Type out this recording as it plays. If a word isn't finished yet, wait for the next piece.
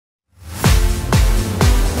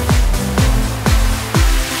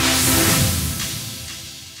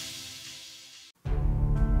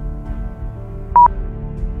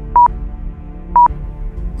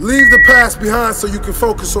Leave the past behind so you can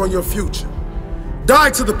focus on your future. Die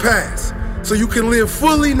to the past so you can live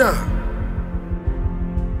fully now.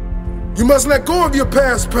 You must let go of your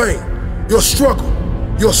past pain, your struggle,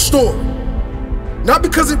 your story. Not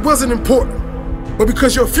because it wasn't important, but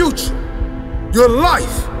because your future, your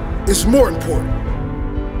life is more important.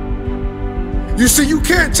 You see, you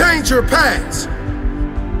can't change your past.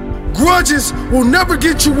 Grudges will never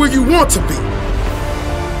get you where you want to be.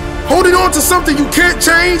 Holding on to something you can't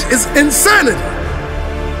change is insanity.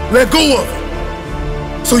 Let go of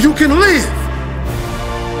it so you can live.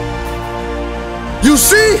 You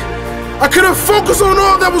see, I could have focused on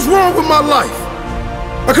all that was wrong with my life.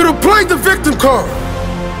 I could have played the victim card.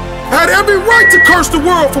 I had every right to curse the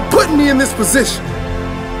world for putting me in this position,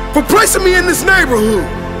 for placing me in this neighborhood.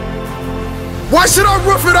 Why should I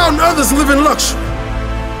rough it out and others live in luxury?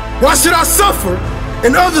 Why should I suffer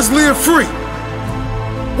and others live free?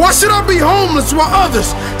 Why should I be homeless while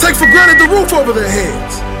others take for granted the roof over their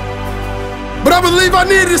heads? But I believe I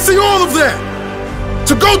needed to see all of that,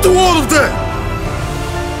 to go through all of that,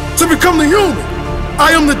 to become the human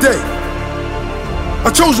I am today. I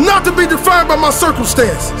chose not to be defined by my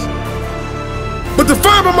circumstances, but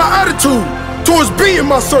defined by my attitude towards being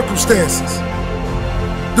my circumstances.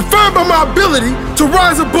 Defined by my ability to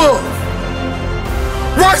rise above.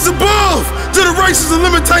 Rise above generations of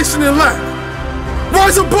limitation and lack.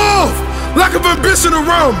 Rise above lack of ambition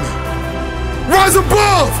around me. Rise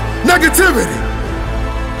above negativity.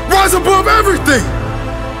 Rise above everything.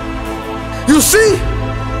 You see,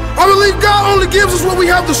 I believe God only gives us what we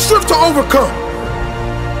have the strength to overcome.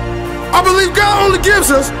 I believe God only gives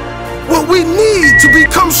us what we need to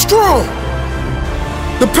become strong.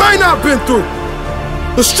 The pain I've been through,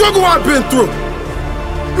 the struggle I've been through,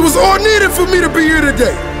 it was all needed for me to be here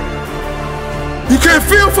today. You can't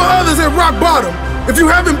feel for others at rock bottom if you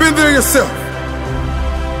haven't been there yourself.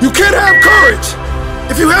 You can't have courage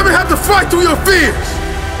if you haven't had to fight through your fears.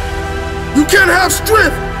 You can't have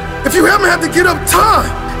strength if you haven't had to get up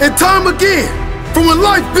time and time again from when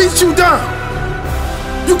life beats you down.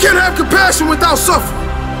 You can't have compassion without suffering.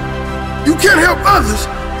 You can't help others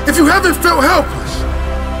if you haven't felt helpless.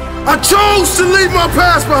 I chose to leave my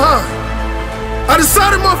past behind. I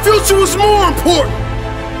decided my future was more important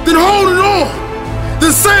than holding on,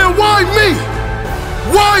 than saying, why me?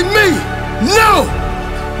 Why me? No,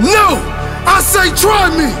 no, I say try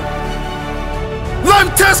me.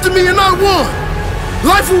 Life tested me and I won.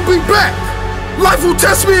 Life will be back. Life will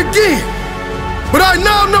test me again. But I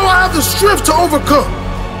now know I have the strength to overcome.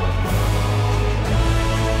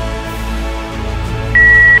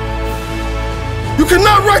 You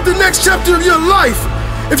cannot write the next chapter of your life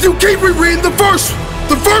if you keep rereading the first one.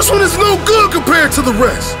 The first one is no good compared to the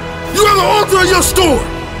rest. You are the author of your story.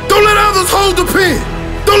 Don't let others hold the pen.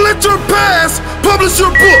 Don't let your past publish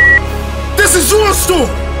your book. This is your story.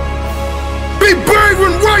 Be brave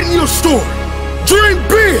when writing your story. Dream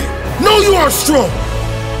big. Know you are strong.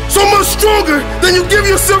 So much stronger than you give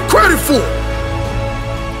yourself credit for.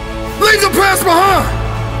 Leave the past behind.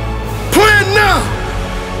 Plan now.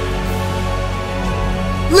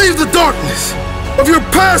 Leave the darkness of your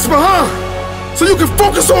past behind so you can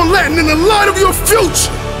focus on letting in the light of your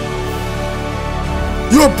future.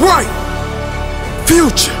 Your bright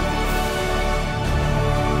future.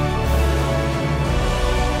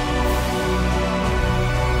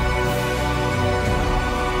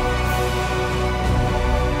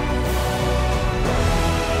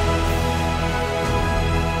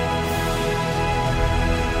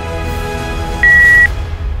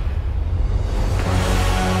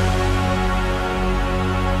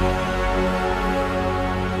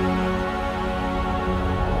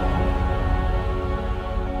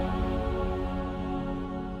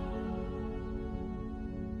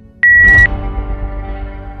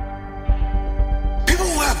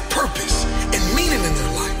 Purpose and meaning in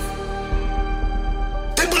their life.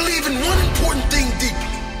 They believe in one important thing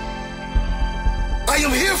deeply. I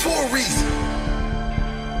am here for a reason.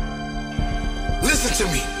 Listen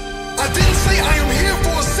to me. I didn't say I am here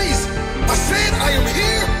for a season. I said I am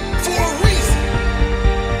here for a reason.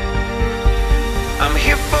 I'm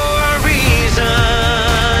here for a reason.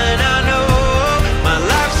 I know my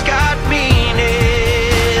life's got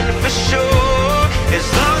meaning for sure. As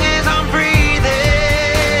long as I'm breathing.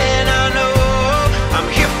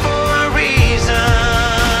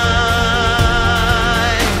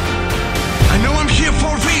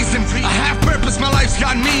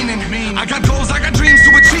 Got meaning. I got goals, I got dreams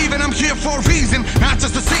to achieve, and I'm here for a reason, not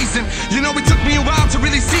just a season. You know, it took me a while to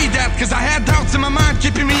really see that, cause I had doubts in my mind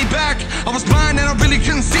keeping me back. I was blind and I really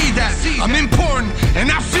couldn't see that. I'm important and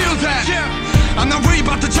I feel that. I'm not worried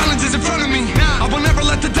about the challenges in front of me. I will never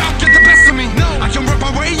let the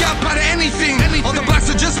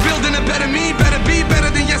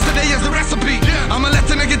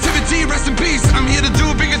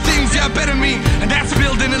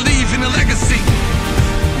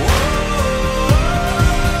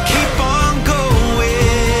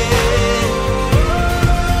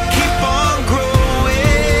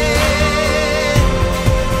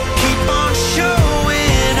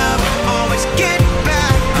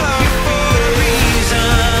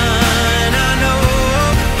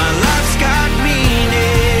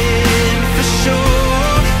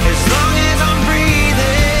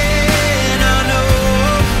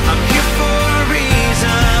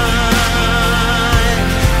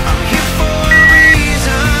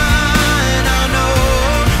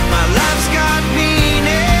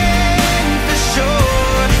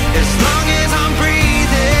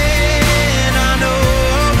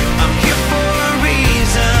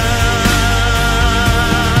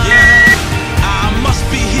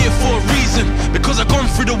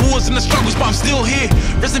through the wars and the struggles, but I'm still here.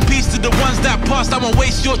 Rest in peace to the ones that passed. I won't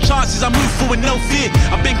waste your chances, I move forward with no fear.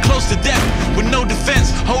 I've been close to death with no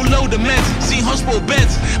defense, whole load of meds, seen hospital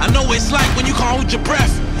beds. I know what it's like when you can't hold your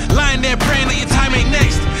breath, lying there praying that your time ain't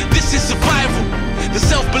next. This is survival. The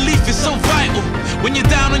self-belief is so vital. When you're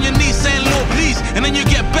down on your knees saying, Lord, please, and then you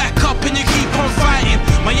get back up and you keep on fighting.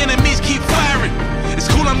 My enemies keep firing. It's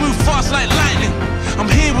cool, I move fast like lightning. I'm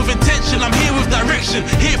here with intention, I'm here with direction.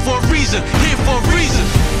 Here for a reason, here for a reason.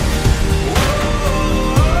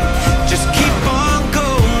 Just keep on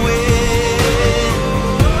going,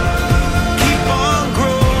 keep on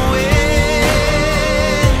growing,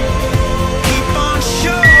 keep on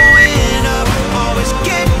showing up, always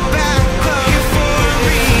get back up. Here for a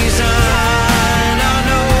reason, I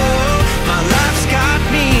know my life's got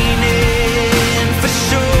meaning for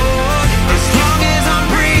sure. As long as I'm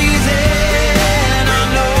breathing, I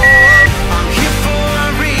know I'm here for a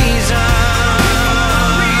reason.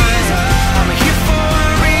 I'm here for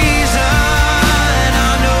a reason,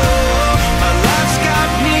 I know my life's got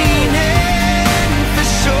meaning for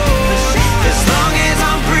sure. As long as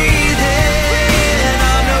I'm breathing,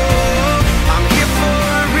 I know I'm here for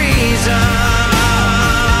a reason.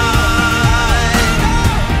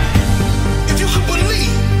 If you could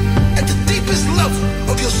believe at the deepest level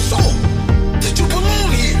of your soul that you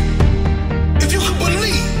belong here, if you could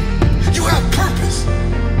believe you have purpose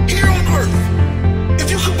here on earth, if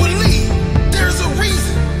you could believe there's a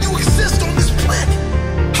reason you exist on this planet,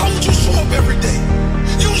 how would you show up every day?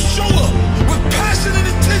 You show up with passion and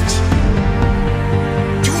intention.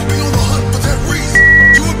 You would be on the hunt for that reason.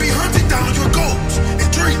 You would be hunting down your goals and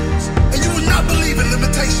dreams, and you would not believe in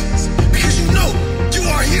limitations because you know you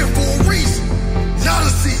are here for a reason, not a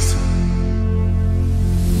season.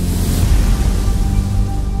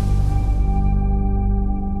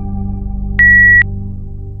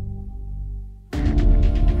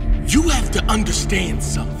 You have to understand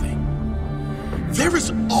something. There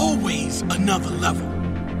is always another level.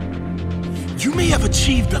 You may have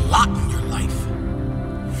achieved a lot in your life.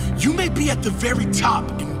 You may be at the very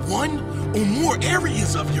top in one or more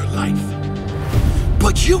areas of your life.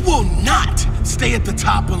 But you will not stay at the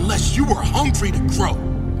top unless you are hungry to grow,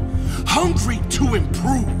 hungry to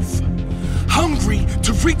improve, hungry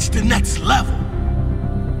to reach the next level.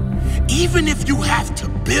 Even if you have to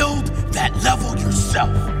build that level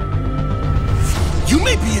yourself. You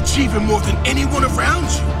may be achieving more than anyone around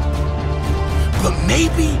you, but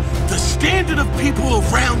maybe the standard of people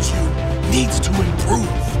around you needs to improve.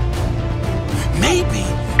 Maybe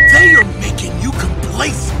they are making you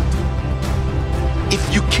complacent. If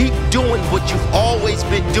you keep doing what you've always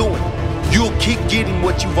been doing, you'll keep getting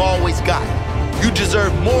what you've always got. You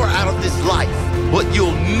deserve more out of this life, but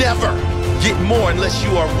you'll never get more unless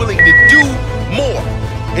you are willing to do more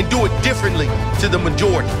and do it differently to the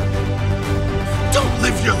majority. Don't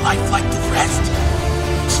live your life like the rest.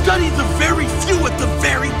 Study the very few at the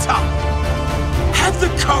very top. Have the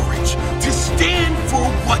courage to stand for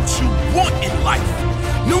what you want in life,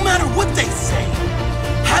 no matter what they say.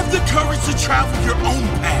 Have the courage to travel your own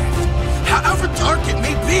path, however dark it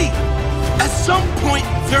may be. At some point,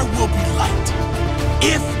 there will be light,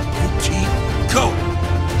 if you keep going.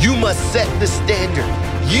 You must set the standard.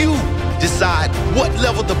 You decide what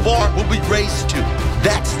level the bar will be raised to.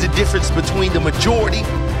 That's the difference between the majority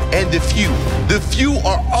and the few. The few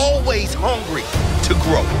are always hungry to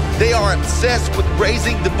grow. They are obsessed with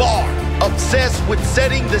raising the bar, obsessed with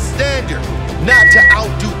setting the standard, not to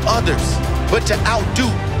outdo others, but to outdo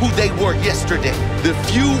who they were yesterday. The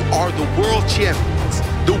few are the world champions,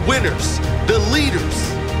 the winners, the leaders,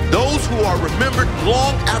 those who are remembered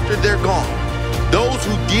long after they're gone, those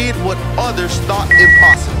who did what others thought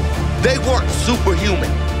impossible. They weren't superhuman,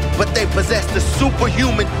 but they possessed a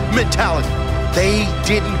superhuman mentality. They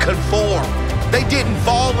didn't conform. They didn't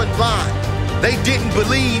fall in line. They didn't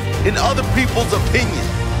believe in other people's opinion.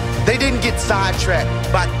 They didn't get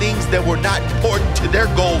sidetracked by things that were not important to their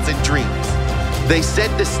goals and dreams. They set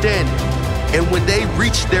the standard, and when they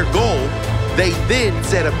reached their goal, they then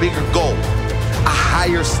set a bigger goal, a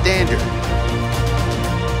higher standard.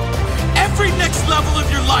 Every next level of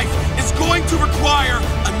your life is going to require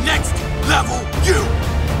a next level you.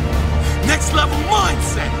 Next level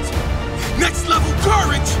mindset, next level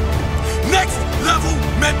courage, next level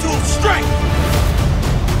mental strength.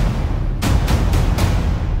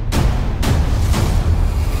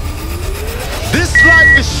 This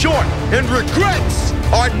life is short, and regrets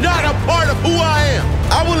are not a part of who I am.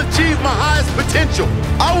 I will achieve my highest potential.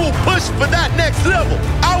 I will push for that next level.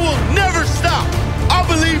 I will never stop. I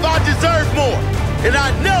believe I deserve more, and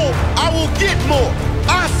I know I will get more.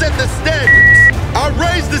 I set the standards. I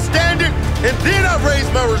raise the standard, and then I raise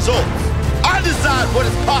my results. I decide what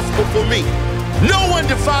is possible for me. No one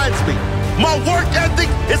defines me. My work ethic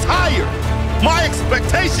is higher. My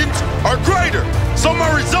expectations are greater, so my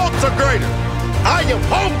results are greater. I am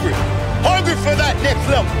hungry for that next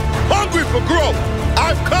level, hungry for growth.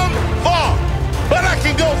 I've come far, but I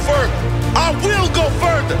can go further. I will go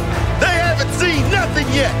further. They haven't seen nothing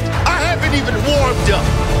yet. I haven't even warmed up.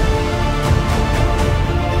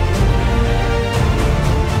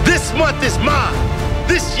 This month is mine.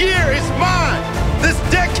 This year is mine. This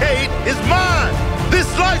decade is mine. This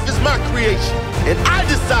life is my creation, and I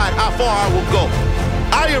decide how far I will go.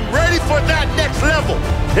 I am ready for that next level,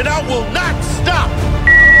 and I will not stop.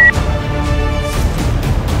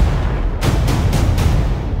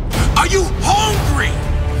 Are you hungry?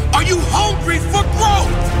 Are you hungry for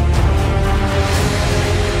growth?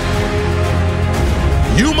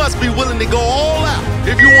 You must be willing to go all out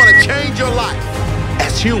if you want to change your life.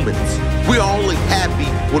 As humans, we are only happy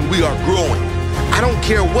when we are growing. I don't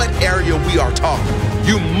care what area we are talking.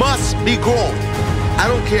 You must be growing. I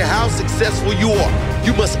don't care how successful you are.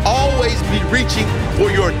 You must always be reaching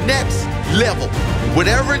for your next level.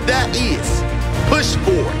 Whatever that is, push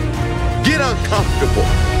forward. Get uncomfortable.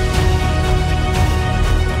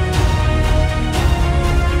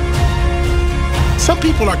 Some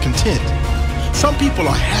people are content. Some people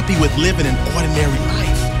are happy with living an ordinary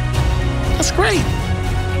life. That's great.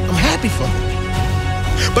 I'm happy for them.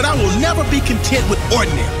 But I will never be content with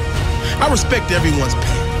ordinary. I respect everyone's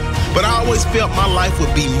pain, but I always felt my life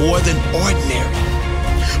would be more than ordinary,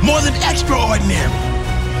 more than extraordinary,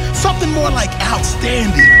 something more like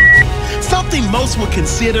outstanding, something most would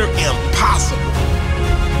consider impossible.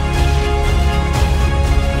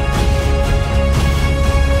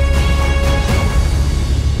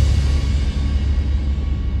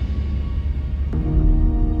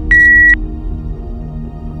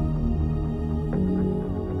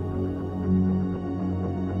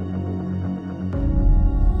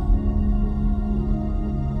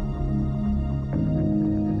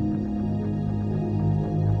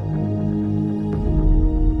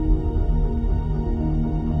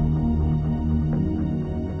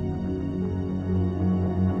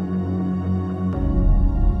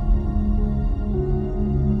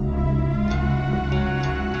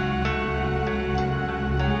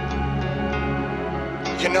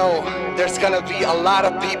 You know, there's gonna be a lot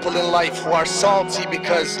of people in life who are salty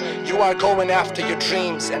because you are going after your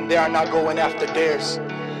dreams and they are not going after theirs.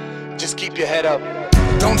 Just keep your head up.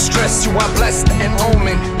 Don't stress, you are blessed and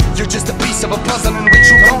omen. You're just a piece of a puzzle in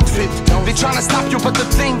which you don't fit. They tryna stop you, but the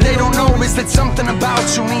thing they don't know is that something about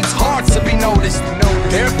you needs hearts to be noticed.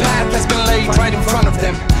 Their path has been laid right in front of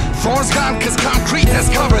them. Thorns gone cause concrete has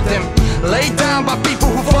covered them. Laid down by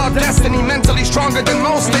people who fought destiny, mentally stronger than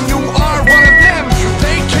most, and you are one of them.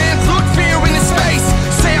 They can't look fear in his face.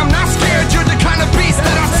 Say I'm not scared, you're the kind of beast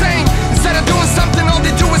that I'm saying. Instead of doing something, all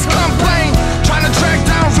they do is complain. Trying to drag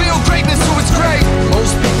down real greatness to its grave.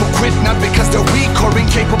 Most people quit not because they're weak or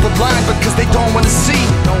incapable blind, but because they don't want to see.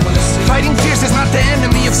 Fighting fears is not the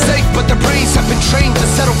enemy of safe, but their brains have been trained to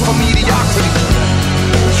settle for mediocrity.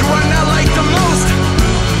 You are not like the most.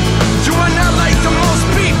 You are not like the most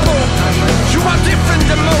people. You are different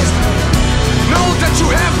than most. Know that you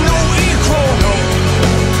have no equal.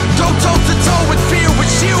 Go toe to toe with fear,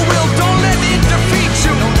 which you will. Don't let it defeat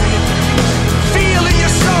you. Feel in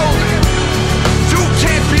your soul. You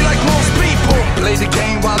can't be like most people. Play the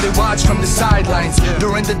game while they watch from the sidelines.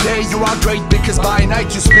 During the day you are great because by night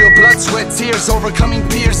you spill blood, sweat, tears, overcoming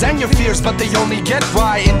peers and your fears, but they only get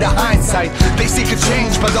by in the hindsight. They seek a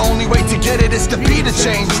change, but the only way to get it is to be the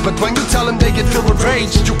change. But when you tell them, they get filled with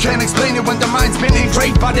rage. You can't explain it when their mind's been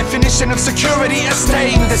engraved by definition of security as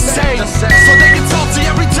staying the same. So they get salty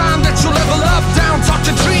every time that you level up, down, talk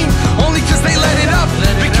to dream, only cause they let it up.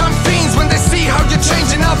 Become fiends when they see how you're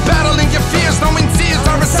changing up, battling your fears, knowing tears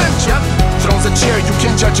are essential. Throws a chair, you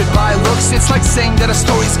can judge it by looks. It's like saying that a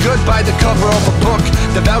story's good by the cover of a book.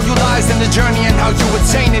 The value lies in the journey and how you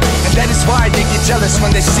attain it, and that is why they get jealous when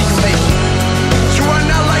they see you make it. You are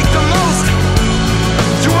not like the most.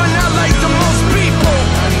 You are not like the most people.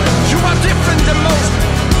 You are different than most.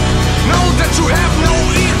 Know that you have no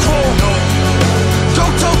equal. Go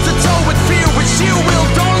toe to toe with fear, which you will.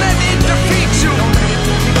 Don't let it defeat you.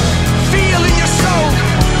 Feel in your soul.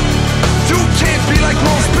 You can't be like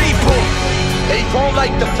most people. They won't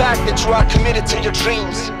like the fact that you are committed to your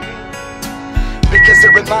dreams, because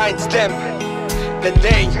it reminds them that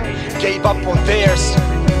they gave up on theirs.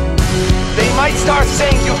 They might start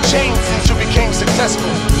saying you've changed since you became successful,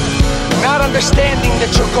 not understanding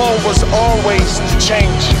that your goal was always to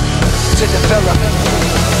change, to develop.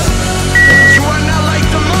 You are not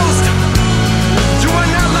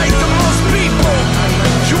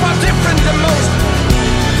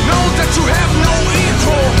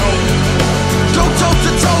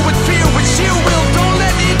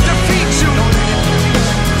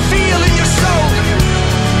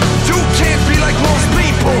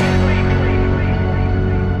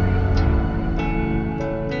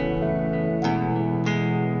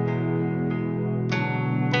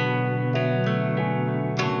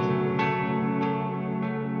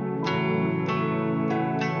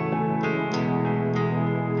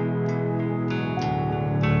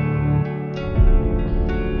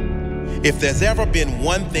If there's ever been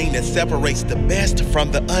one thing that separates the best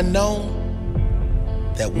from the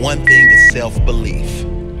unknown, that one thing is self-belief.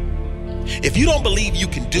 If you don't believe you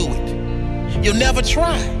can do it, you'll never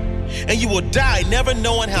try, and you will die never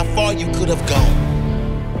knowing how far you could have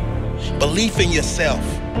gone. Belief in yourself,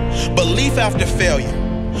 belief after failure,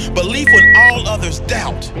 belief when all others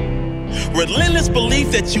doubt, relentless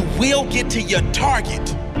belief that you will get to your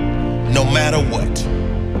target no matter what.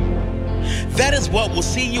 That is what will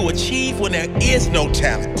see you achieve when there is no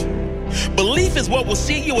talent. Belief is what will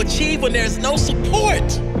see you achieve when there is no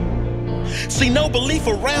support. See, no belief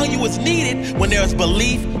around you is needed when there is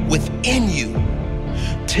belief within you.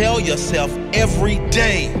 Tell yourself every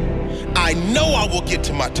day, I know I will get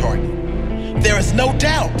to my target. There is no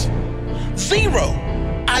doubt.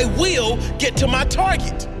 0, I will get to my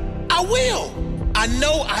target. I will. I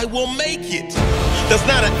know I will make it. There's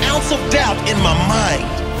not an ounce of doubt in my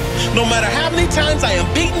mind. No matter how many times I am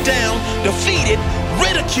beaten down, defeated,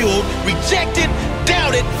 ridiculed, rejected,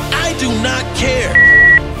 doubted, I do not care.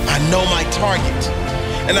 I know my target.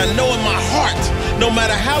 And I know in my heart, no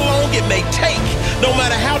matter how long it may take, no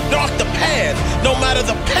matter how dark the path, no matter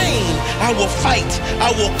the pain, I will fight,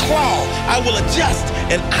 I will claw, I will adjust,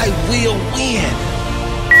 and I will win.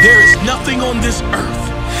 There is nothing on this earth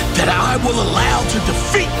that I will allow to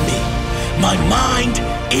defeat me. My mind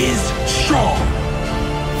is strong.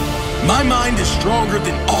 My mind is stronger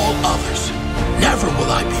than all others. Never will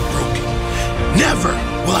I be broken. Never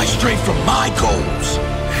will I stray from my goals.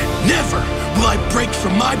 Never will I break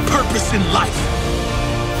from my purpose in life.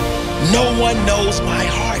 No one knows my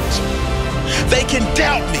heart. They can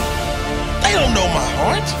doubt me. They don't know my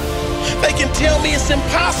heart. They can tell me it's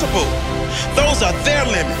impossible. Those are their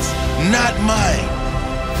limits, not mine.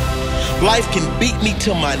 Life can beat me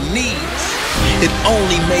to my knees. It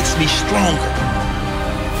only makes me stronger.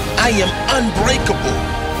 I am unbreakable.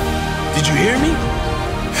 Did you hear me?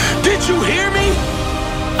 Did you hear me?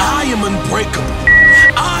 I am unbreakable.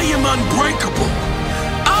 I am unbreakable.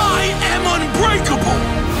 I am unbreakable.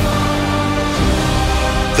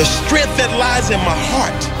 The strength that lies in my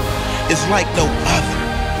heart is like no other.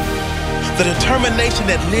 The determination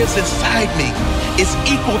that lives inside me is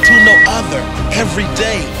equal to no other. Every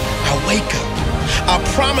day I wake up, I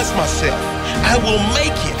promise myself I will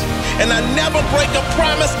make it, and I never break a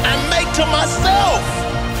promise I make to myself.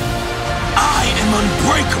 I am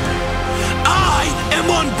unbreakable. I am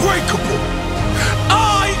unbreakable.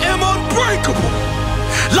 I am unbreakable.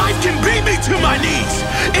 Life can beat me to my knees.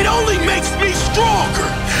 It only makes me stronger.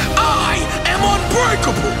 I am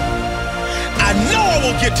unbreakable. I know I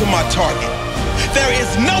will get to my target. There is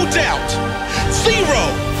no doubt. 0,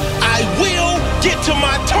 I will get to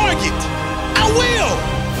my target. I will.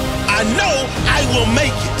 I know I will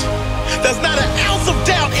make it. There's not an ounce of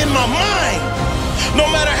doubt in my mind. No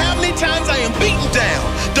matter how many times I am beaten down,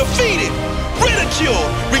 defeated, ridiculed,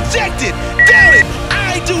 rejected, doubted,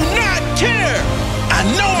 I do not care. I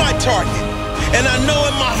know my target, and I know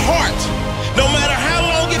in my heart, no matter how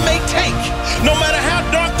long it may take, no matter how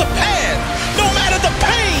dark the path, no matter the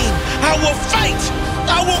pain, I will fight,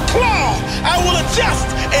 I will claw, I will adjust,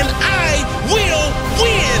 and I will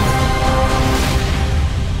win.